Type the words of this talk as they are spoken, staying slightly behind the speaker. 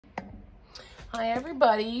Hi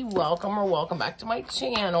everybody, welcome back to my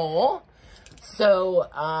channel. So,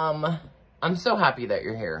 I'm so happy that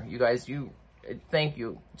you're here. You guys, thank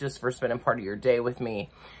you just for spending part of your day with me.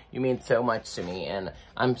 You mean so much to me, and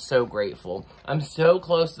I'm so grateful. I'm so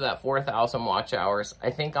close to that 4,000 watch hours.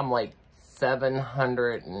 I think I'm like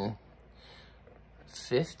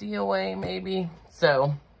 750 away, maybe.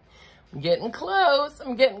 So, I'm getting close.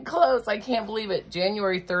 I can't believe it.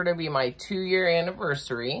 January 3rd will be my 2-year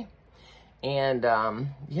anniversary. And,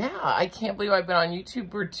 yeah, I can't believe I've been on YouTube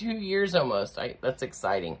for 2 years almost. That's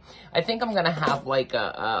exciting. I think I'm gonna have like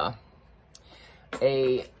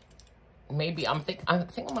maybe I think I'm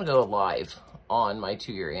gonna go live on my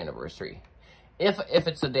 2-year anniversary. If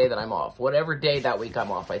it's the day that I'm off. Whatever day that week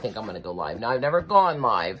I'm off, I think I'm gonna go live. Now, I've never gone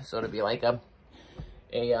live, so it'll be like a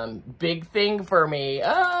big thing for me.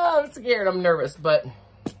 Oh, I'm scared, I'm nervous, but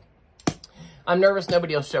I'm nervous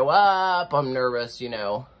nobody will show up. I'm nervous, you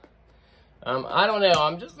know. I don't know.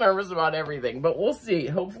 I'm just nervous about everything, but we'll see.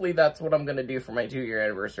 Hopefully that's what I'm going to do for my 2-year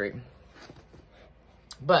anniversary.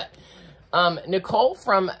 But, Nicole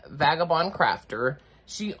from Vagabond Crafter,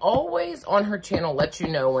 she always on her channel lets you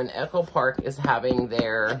know when Echo Park is having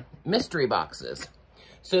their mystery boxes.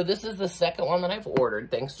 So this is the second one that I've ordered,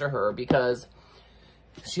 thanks to her, because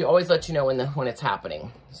she always lets you know when it's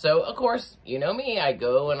happening. So, of course, you know me, I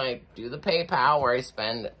go and I do the PayPal where I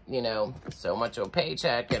spend, you know, so much of a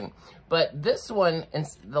paycheck. But this one, and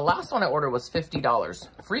the last one I ordered was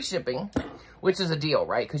 $50. Free shipping, which is a deal,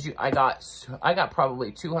 right? Because I got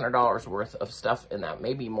probably $200 worth of stuff in that,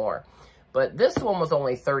 maybe more. But this one was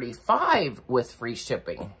only $35 with free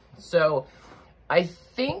shipping. So, I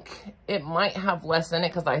think it might have less in it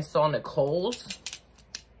because I saw Nicole's.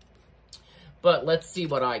 But let's see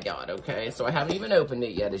what I got, okay? So I haven't even opened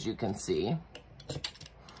it yet, as you can see.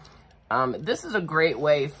 This is a great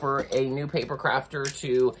way for a new paper crafter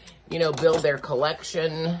to, you know, build their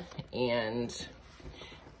collection and,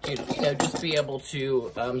 to, you know, just be able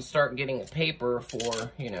to start getting paper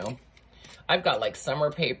for, you know. I've got, like,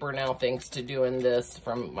 summer paper now, thanks to doing this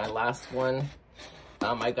from my last one.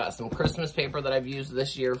 I got some Christmas paper that I've used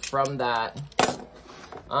this year from that.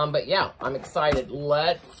 But yeah, I'm excited.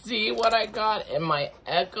 Let's see what I got in my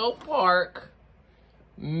Echo Park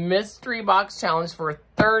mystery box challenge for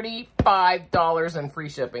 $35 and free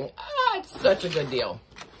shipping. Ah, it's such a good deal.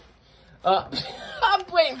 I'm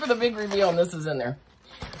waiting for the big reveal and this is in there.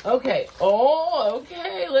 Okay. Oh,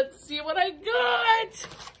 okay. Let's see what I got.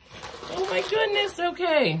 Oh my goodness.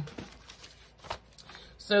 Okay.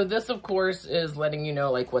 So this, of course, is letting you know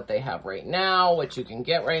like what they have right now, what you can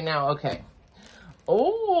get right now. Okay.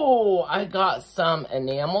 Oh, I got some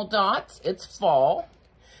enamel dots. It's fall.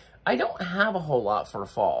 I don't have a whole lot for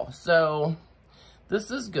fall, so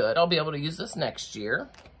this is good. I'll be able to use this next year.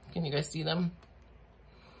 Can you guys see them?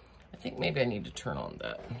 I think maybe I need to turn on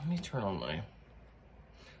that. Let me turn on my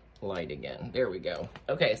light again. There we go.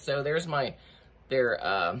 Okay, so there's they're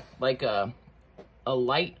like a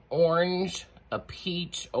light orange, a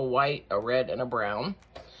peach, a white, a red, and a brown.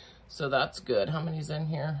 So that's good. How many's in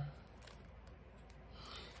here?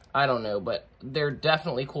 I don't know, but they're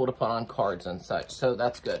definitely cool to put on cards and such, so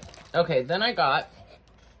that's good. Okay, then I got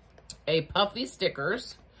a puffy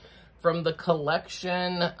stickers from the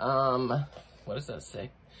collection, what does that say?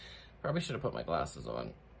 Probably should have put my glasses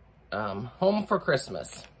on. Home for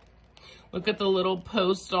Christmas. Look at the little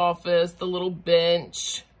post office, the little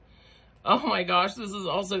bench. Oh my gosh, this is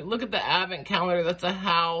also, look at the advent calendar, that's a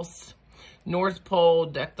house. North Pole,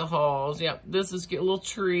 deck the halls. Yep, this is a little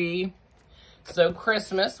tree. So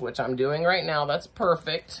Christmas, which I'm doing right now, that's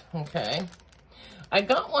perfect, okay. I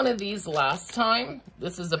got one of these last time.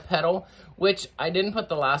 This is a petal, which I didn't put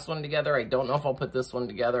the last one together. I don't know if I'll put this one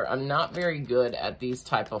together. I'm not very good at these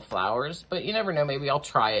type of flowers, but you never know. Maybe I'll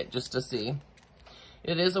try it just to see.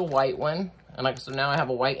 It is a white one, and so now I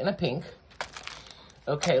have a white and a pink.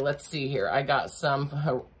 Okay, let's see here. I got some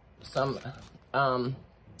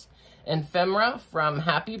ephemera from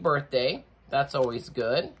Happy Birthday. That's always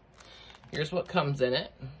good. Here's what comes in it.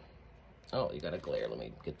 Oh, you got a glare. Let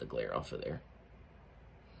me get the glare off of there.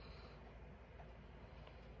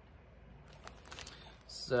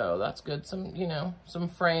 So that's good. Some, you know, some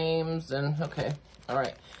frames and okay. All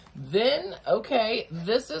right. Then, okay,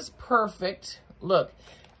 this is perfect. Look,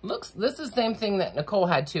 this is the same thing that Nicole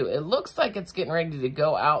had too. It looks like it's getting ready to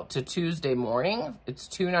go out to Tuesday morning. It's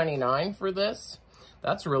 $2.99 for this.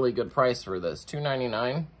 That's a really good price for this,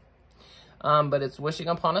 $2.99. But it's Wishing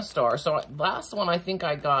Upon a Star. So last one, I think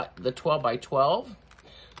I got the 12 by 12.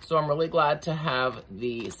 So I'm really glad to have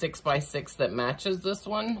the 6 by 6 that matches this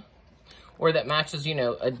one. Or that matches, you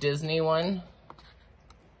know, a Disney one.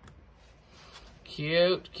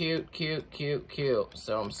 Cute, cute, cute, cute, cute.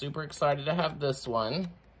 So I'm super excited to have this one.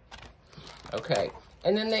 Okay.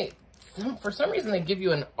 And then for some reason, they give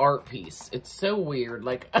you an art piece. It's so weird.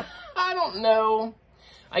 Like, I don't know.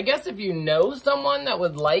 I guess if you know someone that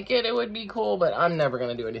would like it, it would be cool, but I'm never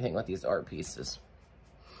going to do anything with these art pieces.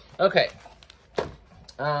 Okay.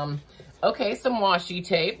 Okay, some washi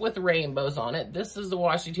tape with rainbows on it. This is the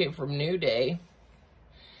washi tape from New Day.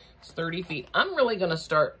 It's 30 feet. I'm really going to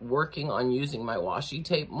start working on using my washi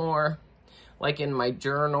tape more, like in my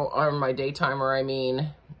journal, or my daytimer, I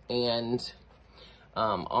mean, and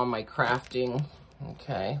on my crafting.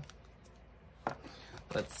 Okay.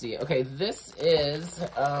 Let's see. Okay, this is,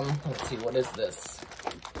 let's see, what is this?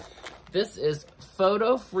 This is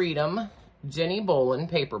Photo Freedom Jenny Bolin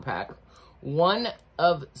paper pack. One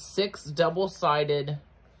of 6 double-sided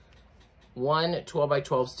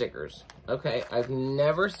 12x12 stickers. Okay, I've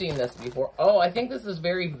never seen this before. Oh, I think this is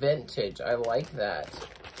very vintage. I like that.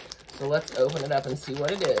 So let's open it up and see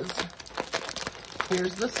what it is.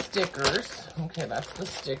 Here's the stickers. Okay, that's the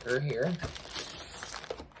sticker here.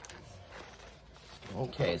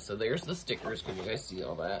 Okay, so there's the stickers. Can you guys see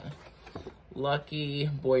all that? Lucky,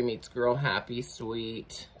 Boy Meets Girl, Happy,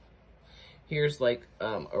 Sweet. Here's like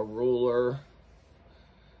a ruler.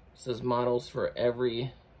 It says models for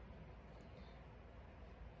every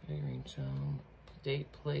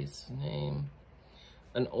date, place, name,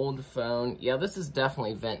 an old phone. Yeah, this is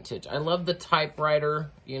definitely vintage. I love the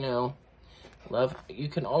typewriter, you know. You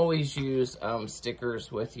can always use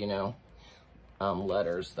stickers with, you know,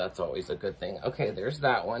 letters. That's always a good thing. Okay, there's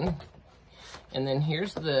that one. And then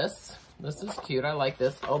here's this. This is cute. I like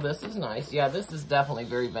this. Oh, this is nice. Yeah, this is definitely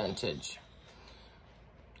very vintage.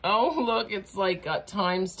 Oh, look, it's like got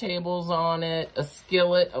times tables on it, a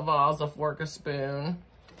skillet, a vase, a fork, a spoon.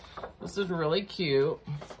 This is really cute.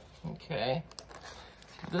 Okay.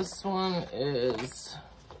 This one is,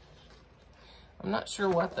 I'm not sure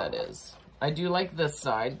what that is. I do like this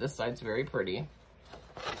side. This side's very pretty.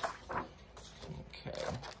 Okay.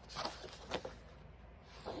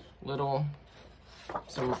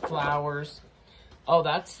 Some flowers. Oh,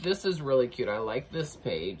 this is really cute. I like this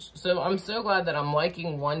page. So I'm so glad that I'm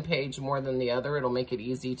liking one page more than the other. It'll make it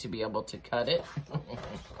easy to be able to cut it.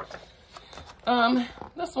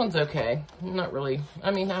 This one's okay. Not really.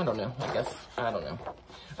 I mean, I don't know. I don't know.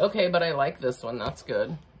 Okay, but I like this one. That's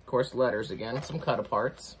good. Of course, letters again. Some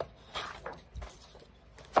cut-aparts.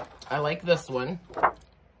 I like this one.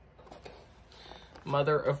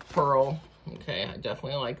 Mother of Pearl. Okay, I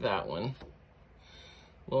definitely like that one.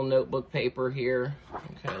 Little notebook paper here.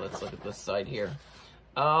 Okay, let's look at this side here.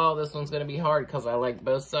 Oh, this one's going to be hard because I like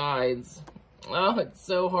both sides. Oh, it's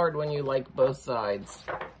so hard when you like both sides.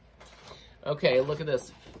 Okay, look at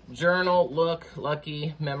this. Journal, look,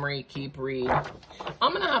 lucky, memory, keep, read.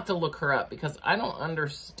 I'm going to have to look her up because I don't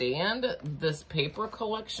understand this paper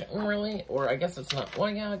collection really. Or I guess it's not. Well,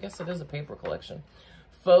 yeah, I guess it is a paper collection.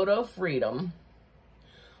 Photo Freedom.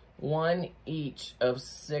 One each of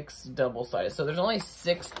 6 double-sided. So there's only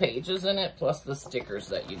 6 pages in it, plus the stickers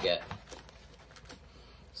that you get.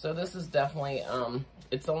 So this is definitely,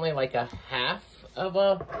 it's only like a half of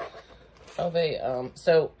a,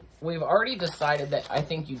 so we've already decided that I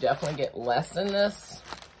think you definitely get less in this.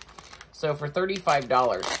 So for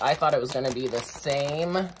 $35, I thought it was going to be the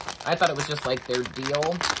same. I thought it was just like their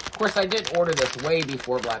deal. Of course, I did order this way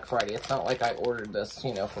before Black Friday. It's not like I ordered this,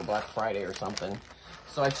 you know, for Black Friday or something.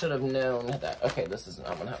 So I should have known that. Okay, I'm going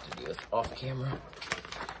to have to do this off camera.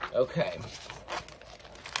 Okay.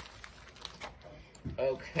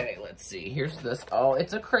 Okay, let's see. Here's this. Oh,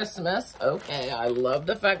 it's a Christmas. Okay, I love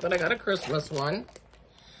the fact that I got a Christmas one.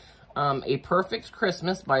 A Perfect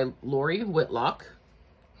Christmas by Lori Whitlock.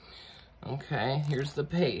 Okay, here's the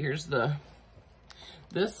page.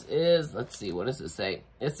 This is, let's see, what does it say?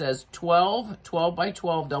 It says 12 by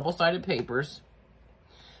 12 double-sided papers.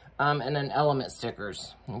 And then element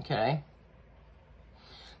stickers, okay?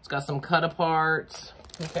 It's got some cut-aparts,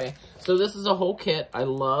 okay? So this is a whole kit. I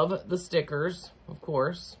love the stickers, of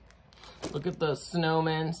course. Look at the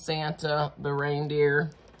snowman, Santa, the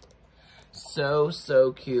reindeer. So,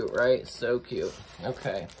 so cute, right? So cute.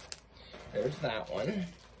 Okay, there's that one.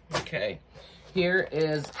 Okay, here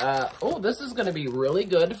is, oh, this is going to be really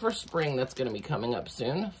good for spring. That's going to be coming up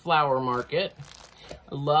soon. Flower Market.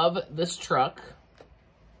 Love this truck.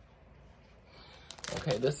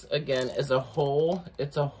 Okay, this again is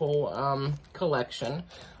it's a whole collection.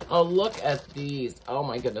 Oh, look at these. Oh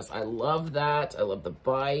my goodness, I love that. I love the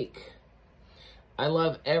bike. I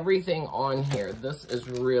love everything on here. This is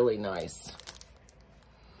really nice.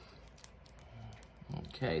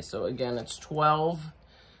 Okay, so again, it's 12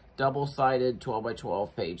 double-sided 12 by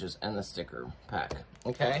 12 pages and the sticker pack.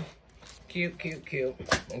 Okay, cute, cute, cute.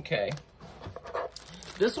 Okay,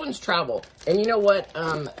 this one's travel, and you know what?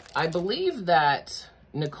 I believe that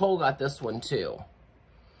Nicole got this one too.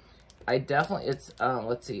 I definitely, it's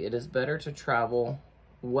let's see, it is better to travel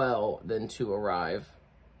well than to arrive.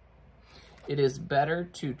 It is better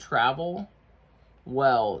to travel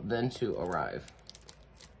well than to arrive.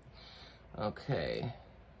 Okay.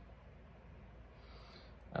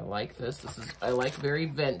 I like this. I like very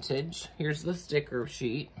vintage. Here's the sticker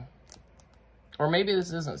sheet. Or maybe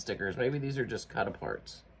this isn't stickers. Maybe these are just cut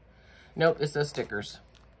aparts. Nope, it says stickers.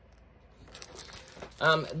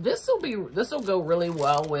 This will go really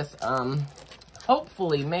well with,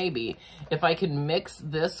 hopefully, maybe, if I can mix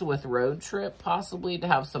this with Road Trip, possibly, to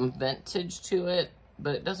have some vintage to it.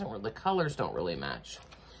 But it doesn't really, the colors don't really match.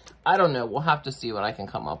 I don't know. We'll have to see what I can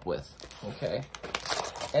come up with. Okay.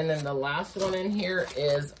 And then the last one in here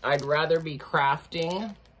is I'd Rather Be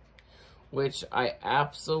Crafting, which I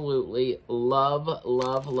absolutely love,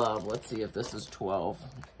 love, love. Let's see if this is 12.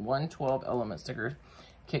 112 element sticker,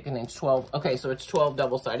 kicking inch 12. Okay, so it's 12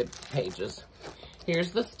 double-sided pages.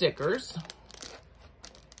 Here's the stickers.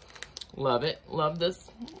 Love it. Love this,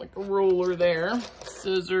 like a ruler there.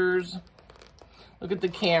 Scissors. Look at the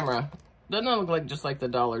camera. Doesn't it look like just like the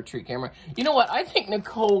Dollar Tree camera? You know what? I think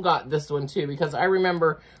Nicole got this one too, because I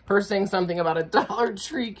remember her saying something about a Dollar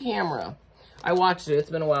Tree camera. I watched it. It's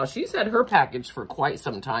been a while. She's had her package for quite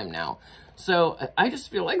some time now. So I just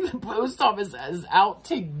feel like the post office is out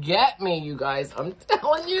to get me, you guys. I'm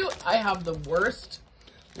telling you, I have the worst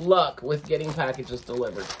luck with getting packages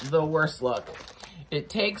delivered. The worst luck. It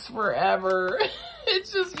takes forever.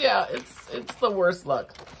 It's just, yeah, it's the worst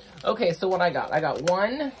luck. Okay, so what I got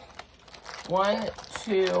one,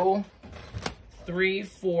 2, 3,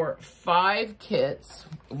 4, 5 kits,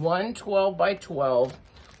 1 12 by 12,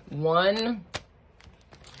 1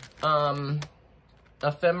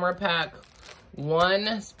 ephemera pack,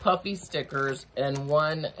 1 puffy stickers, and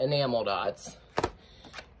 1 enamel dots,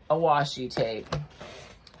 a washi tape.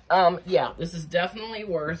 Yeah, this is definitely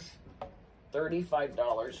worth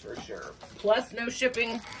 $35 for sure. Plus no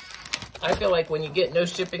shipping. I feel like when you get no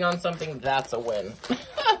shipping on something, that's a win.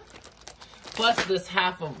 Plus this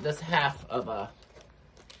half of a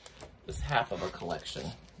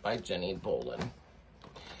collection by Jenny Bolin.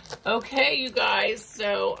 Okay, you guys,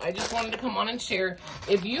 so I just wanted to come on and share.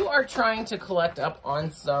 If you are trying to collect up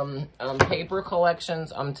on some paper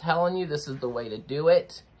collections, I'm telling you, this is the way to do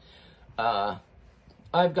it. I've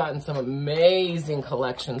gotten some amazing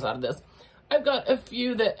collections out of this. I've got a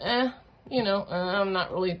few that, you know, I'm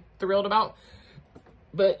not really thrilled about,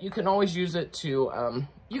 but you can always use it to,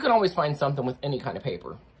 you can always find something with any kind of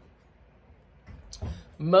paper.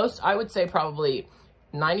 I would say probably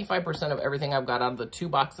 95% of everything I've got out of the 2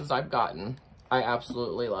 boxes I've gotten, I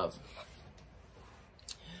absolutely love.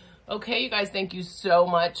 Okay, you guys, thank you so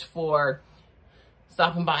much for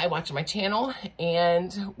stopping by, watching my channel.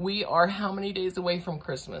 And we are how many days away from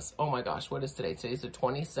Christmas? Oh my gosh, what is today? Today's the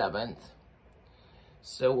 27th.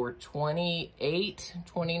 So we're 28,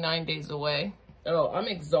 29 days away. Oh, I'm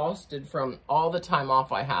exhausted from all the time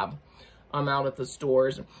off I have. I'm out at the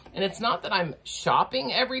stores. And it's not that I'm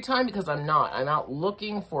shopping every time, because I'm not. I'm out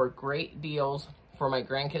looking for great deals for my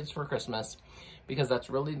grandkids for Christmas, because that's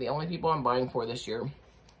really the only people I'm buying for this year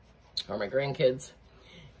are my grandkids.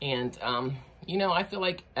 And, you know, I feel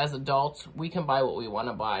like as adults, we can buy what we want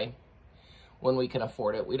to buy when we can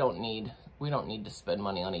afford it. We don't need to spend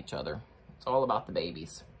money on each other. It's all about the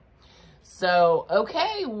babies. So,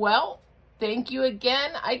 okay, well, thank you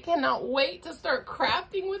again. I cannot wait to start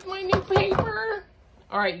crafting with my new paper.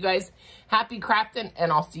 All right, you guys, happy crafting,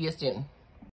 and I'll see you soon.